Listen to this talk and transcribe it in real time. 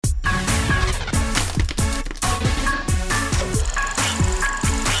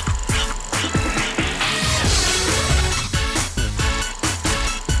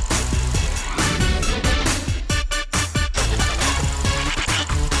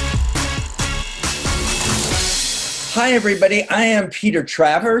Hi, everybody. I am Peter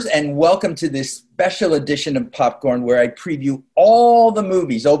Travers, and welcome to this special edition of Popcorn where I preview all the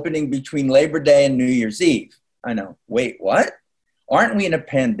movies opening between Labor Day and New Year's Eve. I know. Wait, what? Aren't we in a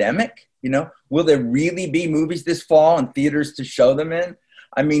pandemic? Will there really be movies this fall and theaters to show them in?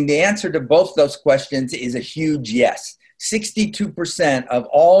 I mean, the answer to both those questions is a huge yes. 62% of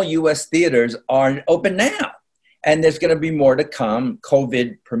all U.S. theaters are open now. And there's going to be more to come,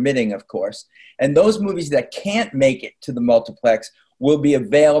 COVID permitting, of course. And those movies that can't make it to the multiplex will be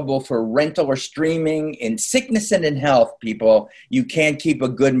available for rental or streaming. In sickness and in health, people, you can't keep a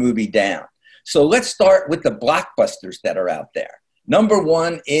good movie down. So let's start with the blockbusters that are out there. Number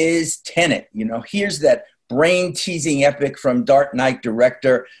one is Tenet. Here's that brain-teasing epic from Dark Knight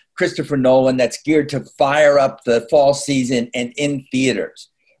director Christopher Nolan that's geared to fire up the fall season and in theaters.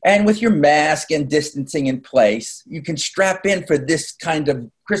 And with your mask and distancing in place, you can strap in for this kind of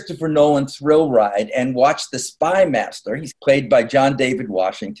Christopher Nolan thrill ride and watch the Spy Master, he's played by John David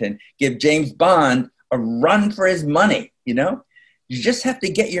Washington, give James Bond a run for his money, You just have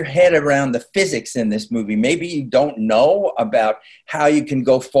to get your head around the physics in this movie. Maybe you don't know about how you can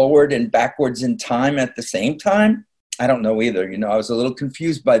go forward and backwards in time at the same time. I don't know either. I was a little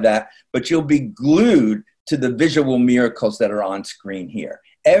confused by that, but you'll be glued to the visual miracles that are on screen here.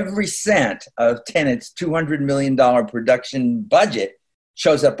 Every cent of Tenet's $200 million production budget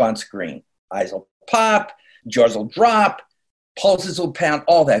shows up on screen. Eyes will pop, jaws will drop, pulses will pound,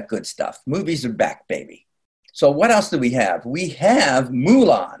 all that good stuff. Movies are back, baby. So what else do we have? We have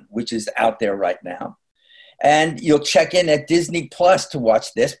Mulan, which is out there right now. And you'll check in at Disney Plus to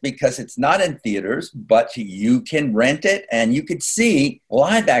watch this because it's not in theaters, but you can rent it and you could see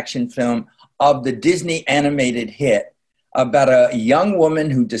live action film of the Disney animated hit about a young woman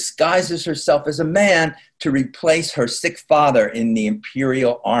who disguises herself as a man to replace her sick father in the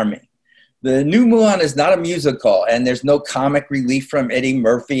Imperial Army. The new Mulan is not a musical, and there's no comic relief from Eddie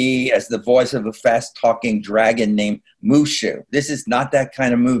Murphy as the voice of a fast-talking dragon named Mushu. This is not that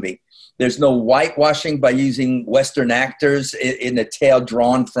kind of movie. There's no whitewashing by using Western actors in a tale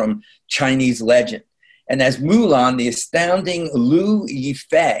drawn from Chinese legend. And as Mulan, the astounding Liu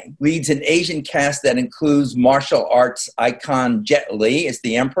Yifei leads an Asian cast that includes martial arts icon Jet Li as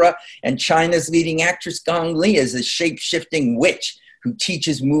the emperor and China's leading actress Gong Li as a shape-shifting witch who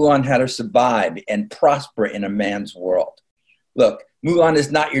teaches Mulan how to survive and prosper in a man's world. Look, Mulan is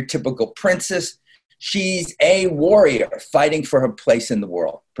not your typical princess. She's a warrior fighting for her place in the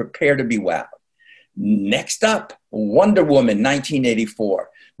world. Prepare to be wowed. Next up, Wonder Woman 1984.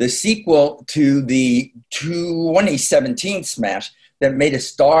 The sequel to the 2017 smash that made a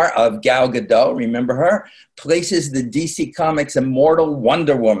star of Gal Gadot, remember her, places the DC Comics immortal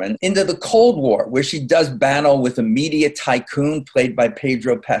Wonder Woman into the Cold War, where she does battle with a media tycoon played by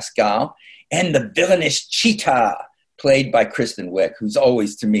Pedro Pascal and the villainous Cheetah played by Kristen Wiig, who's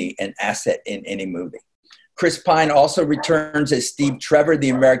always, to me, an asset in any movie. Chris Pine also returns as Steve Trevor, the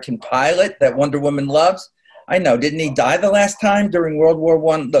American pilot that Wonder Woman loves. I know, didn't he die the last time during World War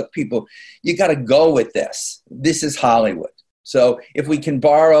I? Look, people, you got to go with this. This is Hollywood. So if we can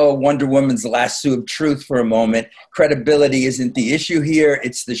borrow Wonder Woman's lasso of truth for a moment, credibility isn't the issue here.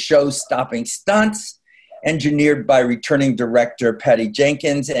 It's the show-stopping stunts engineered by returning director Patty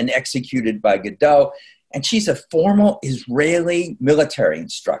Jenkins and executed by Gadot. And she's a former Israeli military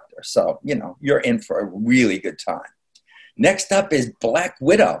instructor. So, you're in for a really good time. Next up is Black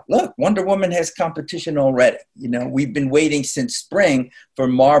Widow. Look, Wonder Woman has competition already. We've been waiting since spring for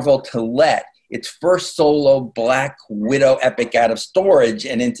Marvel to let its first solo Black Widow epic out of storage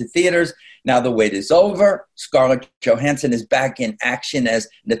and into theaters. Now the wait is over. Scarlett Johansson is back in action as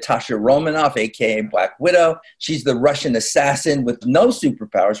Natasha Romanoff, a.k.a. Black Widow. She's the Russian assassin with no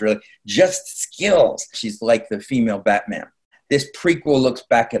superpowers, really, just skills. She's like the female Batman. This prequel looks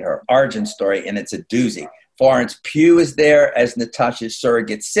back at her origin story, and it's a doozy. Florence Pugh is there as Natasha's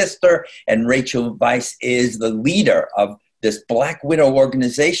surrogate sister, and Rachel Weisz is the leader of this Black Widow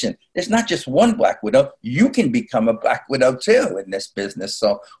organization. There's not just one Black Widow. You can become a Black Widow too in this business.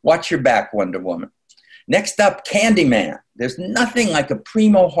 So watch your back, Wonder Woman. Next up, Candyman. There's nothing like a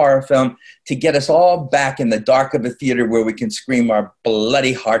primo horror film to get us all back in the dark of a theater where we can scream our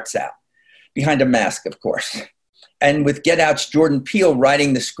bloody hearts out. Behind a mask, of course. And with Get Out's Jordan Peele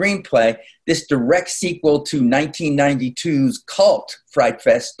writing the screenplay, this direct sequel to 1992's cult Fright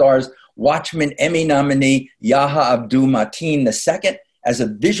Fest stars Watchmen Emmy nominee Yahya Abdul-Mateen II as a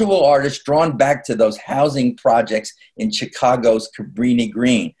visual artist drawn back to those housing projects in Chicago's Cabrini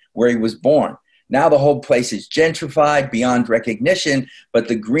Green, where he was born. Now the whole place is gentrified beyond recognition, but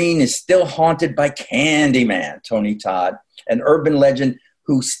the Green is still haunted by Candyman, Tony Todd, an urban legend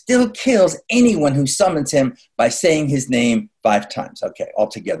who still kills anyone who summons him by saying his name 5 times. Okay, all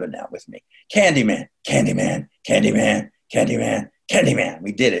together now with me. Candyman, Candyman, Candyman, Candyman, Candyman.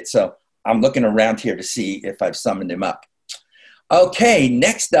 We did it. So I'm looking around here to see if I've summoned him up. Okay,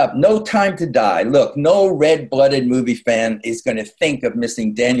 next up, No Time to Die. Look, no red-blooded movie fan is going to think of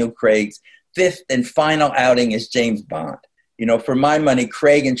missing Daniel Craig's 5th and final outing as James Bond. You know, for my money,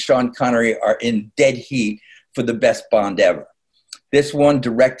 Craig and Sean Connery are in dead heat for the best Bond ever. This one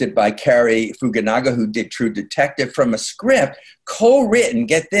directed by Cary Fukunaga, who did True Detective, from a script co-written,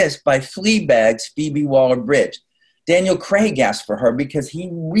 get this, by Fleabag's Phoebe Waller-Bridge. Daniel Craig asked for her because he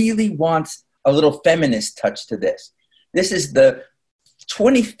really wants a little feminist touch to this. This is the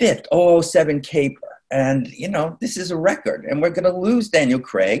 25th 007 caper. And, you know, this is a record. And we're going to lose Daniel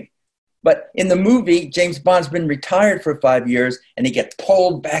Craig. But in the movie, James Bond's been retired for 5 years, and he gets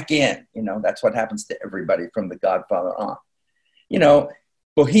pulled back in. You know, that's what happens to everybody from The Godfather on. You know,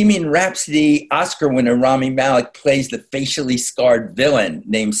 Bohemian Rhapsody Oscar winner Rami Malek plays the facially scarred villain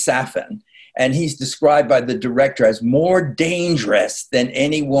named Safin. And he's described by the director as more dangerous than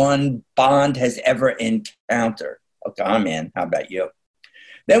anyone Bond has ever encountered. Okay, I'm in. How about you?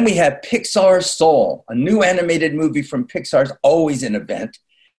 Then we have Pixar's Soul, a new animated movie from Pixar's always an event.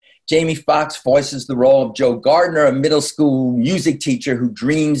 Jamie Foxx voices the role of Joe Gardner, a middle school music teacher who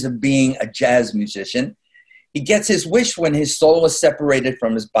dreams of being a jazz musician. He gets his wish when his soul is separated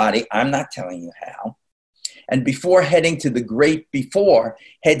from his body. I'm not telling you how. And before heading to the great before,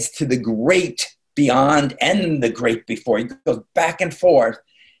 heads to the great beyond and the great before. He goes back and forth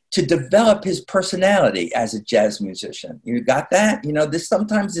to develop his personality as a jazz musician. You got that? You know, this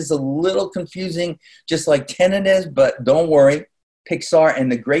sometimes is a little confusing, just like Tenet is, but don't worry. Pixar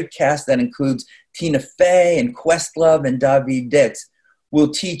and the great cast that includes Tina Fey and Questlove and Daveed Diggs will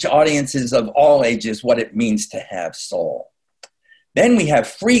teach audiences of all ages what it means to have soul. Then we have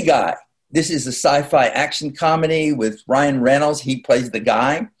Free Guy. This is a sci-fi action comedy with Ryan Reynolds. He plays the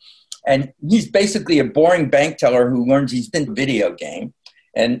guy. And he's basically a boring bank teller who learns he's in a video game.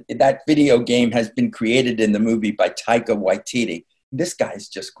 And that video game has been created in the movie by Taika Waititi. This guy's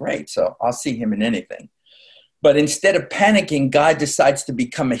just great, so I'll see him in anything. But instead of panicking, Guy decides to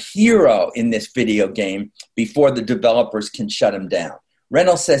become a hero in this video game before the developers can shut him down.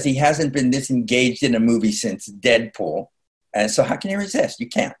 Reynolds says he hasn't been this engaged in a movie since Deadpool. And so how can you resist? You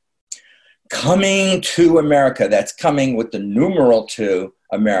can't. Coming to America. That's coming with the numeral 2,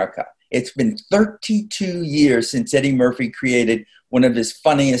 America. It's been 32 years since Eddie Murphy created one of his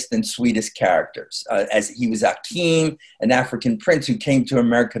funniest and sweetest characters, as he was Akeem, an African prince who came to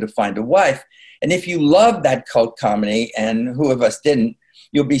America to find a wife. And if you love that cult comedy, and who of us didn't,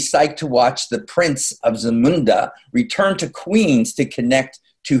 you'll be psyched to watch the Prince of Zamunda return to Queens to connect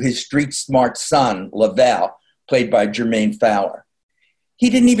to his street-smart son, Lavelle, played by Jermaine Fowler. He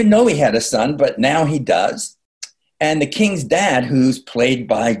didn't even know he had a son, but now he does. And the king's dad, who's played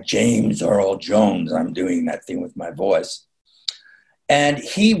by James Earl Jones, I'm doing that thing with my voice, and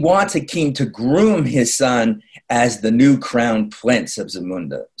he wants Akeem to groom his son as the new crown prince of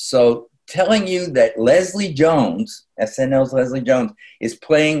Zamunda. So telling you that Leslie Jones, SNL's Leslie Jones, is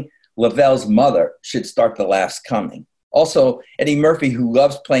playing Lavelle's mother should start the laughs coming. Also, Eddie Murphy, who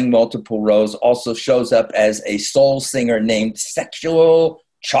loves playing multiple roles, also shows up as a soul singer named Sexual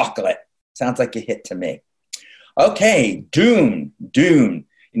Chocolate. Sounds like a hit to me. Okay, Dune.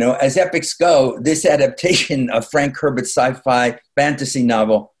 You know, as epics go, this adaptation of Frank Herbert's sci-fi fantasy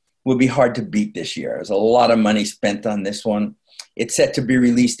novel will be hard to beat this year. There's a lot of money spent on this one. It's set to be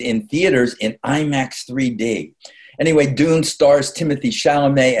released in theaters in IMAX 3D. Anyway, Dune stars Timothée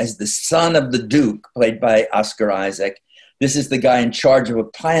Chalamet as the son of the Duke, played by Oscar Isaac. This is the guy in charge of a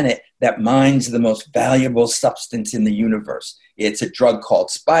planet that mines the most valuable substance in the universe. It's a drug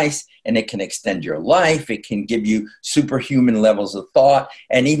called spice, and it can extend your life. It can give you superhuman levels of thought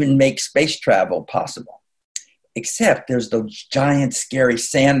and even make space travel possible. Except there's those giant, scary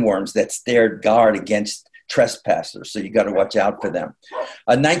sandworms that stand guard against trespassers, so you got to watch out for them.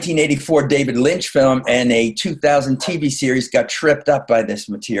 A 1984 David Lynch film and a 2000 TV series got tripped up by this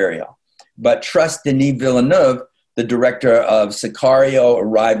material. But trust Denis Villeneuve, the director of Sicario,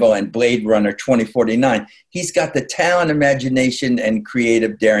 Arrival, and Blade Runner 2049. He's got the talent, imagination, and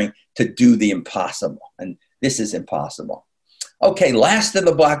creative daring to do the impossible. And this is impossible. Okay, last of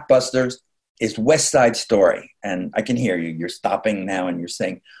the blockbusters is West Side Story. And I can hear you. You're stopping now and you're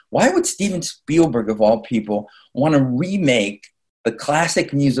saying, why would Steven Spielberg, of all people, want to remake the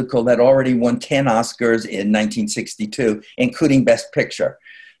classic musical that already won 10 Oscars in 1962, including Best Picture?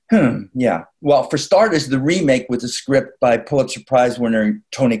 Yeah. Well, for starters, the remake was a script by Pulitzer Prize winner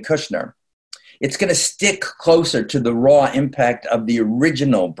Tony Kushner. It's going to stick closer to the raw impact of the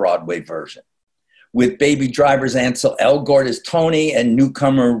original Broadway version. With Baby Driver's Ansel Elgort as Tony and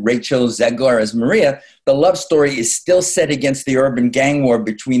newcomer Rachel Zegler as Maria, the love story is still set against the urban gang war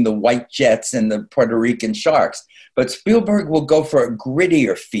between the White Jets and the Puerto Rican Sharks. But Spielberg will go for a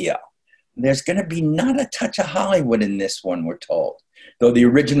grittier feel. There's going to be not a touch of Hollywood in this one, we're told. Though the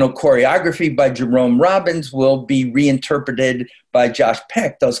original choreography by Jerome Robbins will be reinterpreted by Josh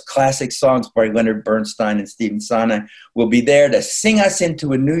Peck, those classic songs by Leonard Bernstein and Stephen Sondheim will be there to sing us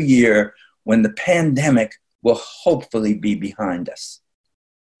into a new year when the pandemic will hopefully be behind us.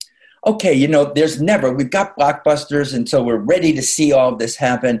 Okay, we've got blockbusters, and so we're ready to see all of this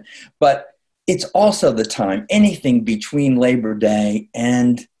happen, but it's also the time, anything between Labor Day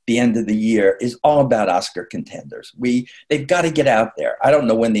and the end of the year is all about Oscar contenders. They've got to get out there. I don't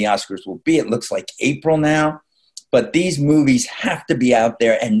know when the Oscars will be. It looks like April now, but these movies have to be out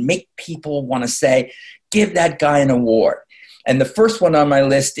there and make people want to say, give that guy an award. And the first one on my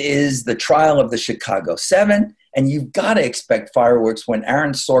list is The Trial of the Chicago 7. And you've got to expect fireworks when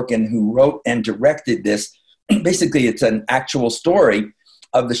Aaron Sorkin, who wrote and directed this, basically it's an actual story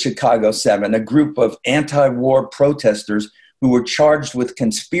of the Chicago 7, a group of anti-war protesters who were charged with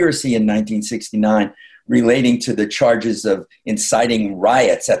conspiracy in 1969 relating to the charges of inciting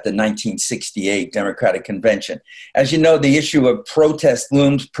riots at the 1968 Democratic Convention. As you know, the issue of protest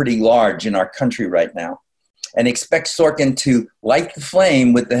looms pretty large in our country right now. And expect Sorkin to light the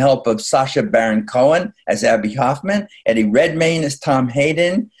flame with the help of Sacha Baron Cohen as Abby Hoffman, Eddie Redmayne as Tom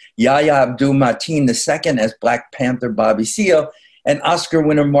Hayden, Yahya Abdul-Mateen II as Black Panther Bobby Seale, and Oscar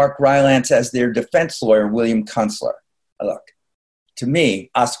winner Mark Rylance as their defense lawyer, William Kunstler. Look, to me,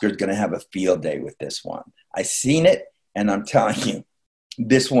 Oscar's going to have a field day with this one. I've seen it, and I'm telling you,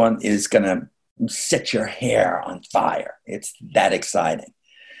 this one is going to set your hair on fire. It's that exciting.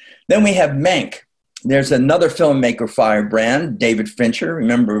 Then we have Mank. There's another filmmaker firebrand, David Fincher.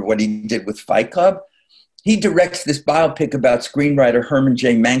 Remember what he did with Fight Club? He directs this biopic about screenwriter Herman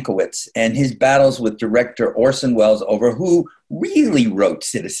J. Mankiewicz and his battles with director Orson Welles over who really wrote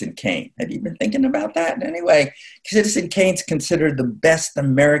Citizen Kane. Have you been thinking about that? Anyway, Citizen Kane's considered the best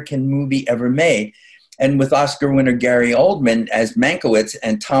American movie ever made. And with Oscar winner Gary Oldman as Mankiewicz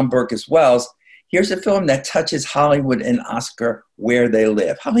and Tom Burke as Welles, here's a film that touches Hollywood and Oscar where they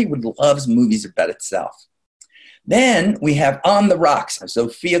live. Hollywood loves movies about itself. Then we have On the Rocks,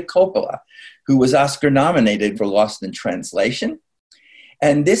 Sofia Coppola, who was Oscar nominated for Lost in Translation.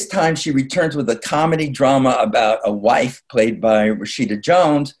 And this time she returns with a comedy drama about a wife played by Rashida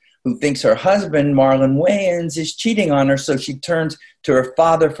Jones who thinks her husband, Marlon Wayans, is cheating on her, so she turns to her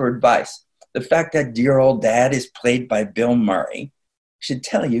father for advice. The fact that dear old dad is played by Bill Murray should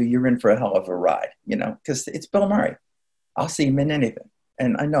tell you you're in for a hell of a ride, because it's Bill Murray. I'll see him in anything.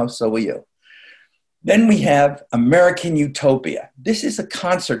 And I know, so will you. Then we have American Utopia. This is a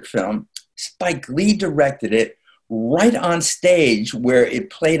concert film. Spike Lee directed it right on stage where it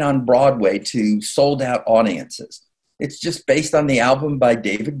played on Broadway to sold out audiences. It's just based on the album by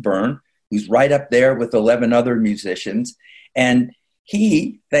David Byrne, who's right up there with 11 other musicians. And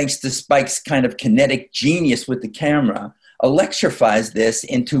he, thanks to Spike's kind of kinetic genius with the camera, electrifies this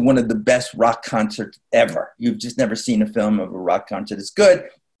into one of the best rock concerts ever. You've just never seen a film of a rock concert as good.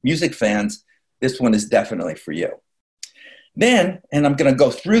 Music fans, this one is definitely for you. Then, and I'm going to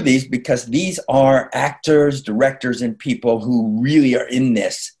go through these because these are actors, directors, and people who really are in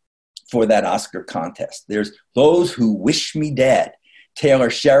this for that Oscar contest. There's Those Who Wish Me Dead. Taylor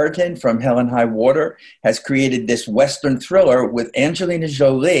Sheridan from Hell and High Water has created this Western thriller with Angelina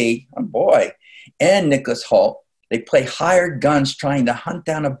Jolie, oh boy, and Nicholas Hoult. They play hired guns trying to hunt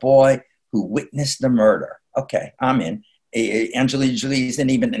down a boy who witnessed the murder. Okay, I'm in. Angelina Jolie isn't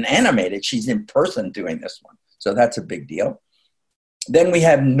even an animated. She's in person doing this one. So that's a big deal. Then we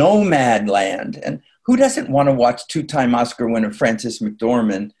have Nomadland. And who doesn't want to watch two-time Oscar winner Frances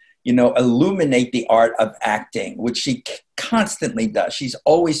McDormand, illuminate the art of acting, which she constantly does. She's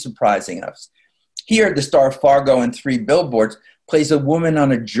always surprising us. Here, the star of Fargo and Three Billboards plays a woman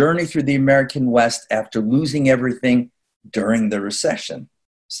on a journey through the American West after losing everything during the recession.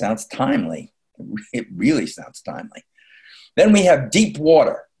 Sounds timely. It really sounds timely. Then we have Deep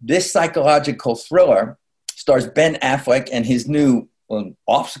Water. This psychological thriller stars Ben Affleck and his new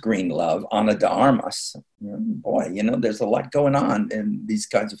off-screen love, Ana de Armas. Boy, there's a lot going on in these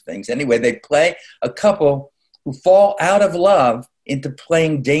kinds of things. Anyway, they play a couple who fall out of love into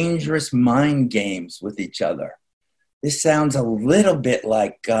playing dangerous mind games with each other. This sounds a little bit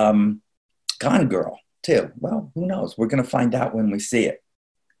like Gone Girl, too. Well, who knows? We're going to find out when we see it.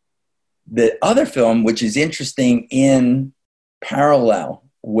 The other film, which is interesting in parallel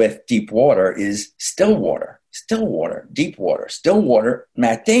with Deep Water is Stillwater, Deep Water, Stillwater,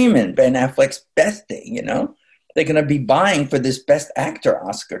 Matt Damon, Ben Affleck's bestie, you know? They're going to be vying for this Best Actor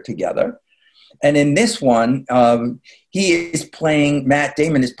Oscar together. And in this one, Matt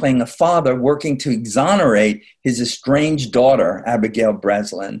Damon is playing a father working to exonerate his estranged daughter, Abigail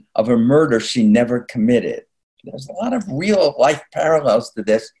Breslin, of a murder she never committed. There's a lot of real life parallels to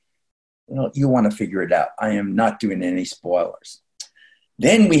this. You know, you want to figure it out. I am not doing any spoilers.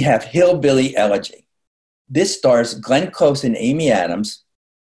 Then we have Hillbilly Elegy. This stars Glenn Close and Amy Adams,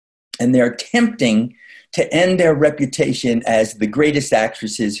 and they're attempting to end their reputation as the greatest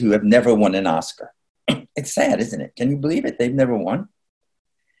actresses who have never won an Oscar. It's sad, isn't it? Can you believe it? They've never won.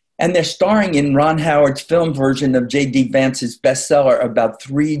 And they're starring in Ron Howard's film version of J.D. Vance's bestseller about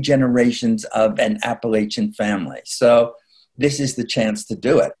 3 generations of an Appalachian family. So this is the chance to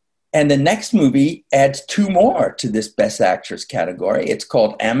do it. And the next movie adds 2 more to this Best Actress category. It's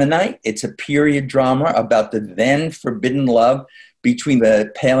called Ammonite. It's a period drama about the then forbidden love between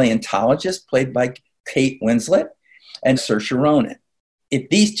the paleontologist, played by Kate Winslet, and Saoirse Ronan. If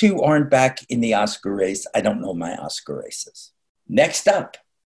these 2 aren't back in the Oscar race, I don't know my Oscar races. Next up,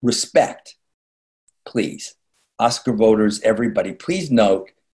 Respect. Please, Oscar voters, everybody, please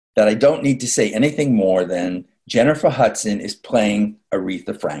note that I don't need to say anything more than Jennifer Hudson is playing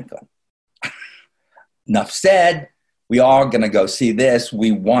Aretha Franklin. Enough said. We are going to go see this.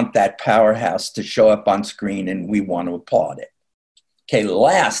 We want that powerhouse to show up on screen, and we want to applaud it. Okay,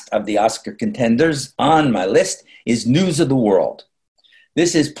 last of the Oscar contenders on my list is News of the World.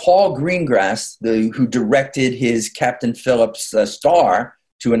 This is Paul Greengrass, who directed his Captain Phillips Star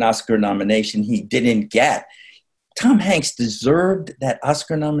to an Oscar nomination he didn't get. Tom Hanks deserved that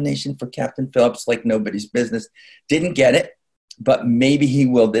Oscar nomination for Captain Phillips like nobody's business. Didn't get it, but maybe he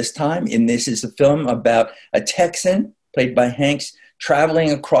will this time. And this is a film about a Texan, played by Hanks,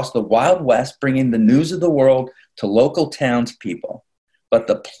 traveling across the Wild West, bringing the news of the world to local townspeople. But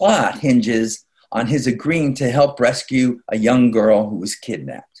the plot hinges on his agreeing to help rescue a young girl who was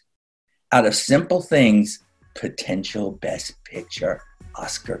kidnapped. Out of simple things, potential Best Picture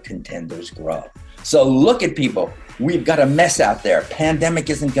Oscar contenders grow. So look at people. We've got a mess out there. Pandemic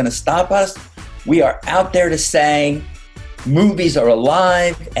isn't going to stop us. We are out there to say movies are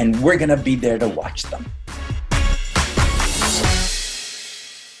alive, and we're going to be there to watch them.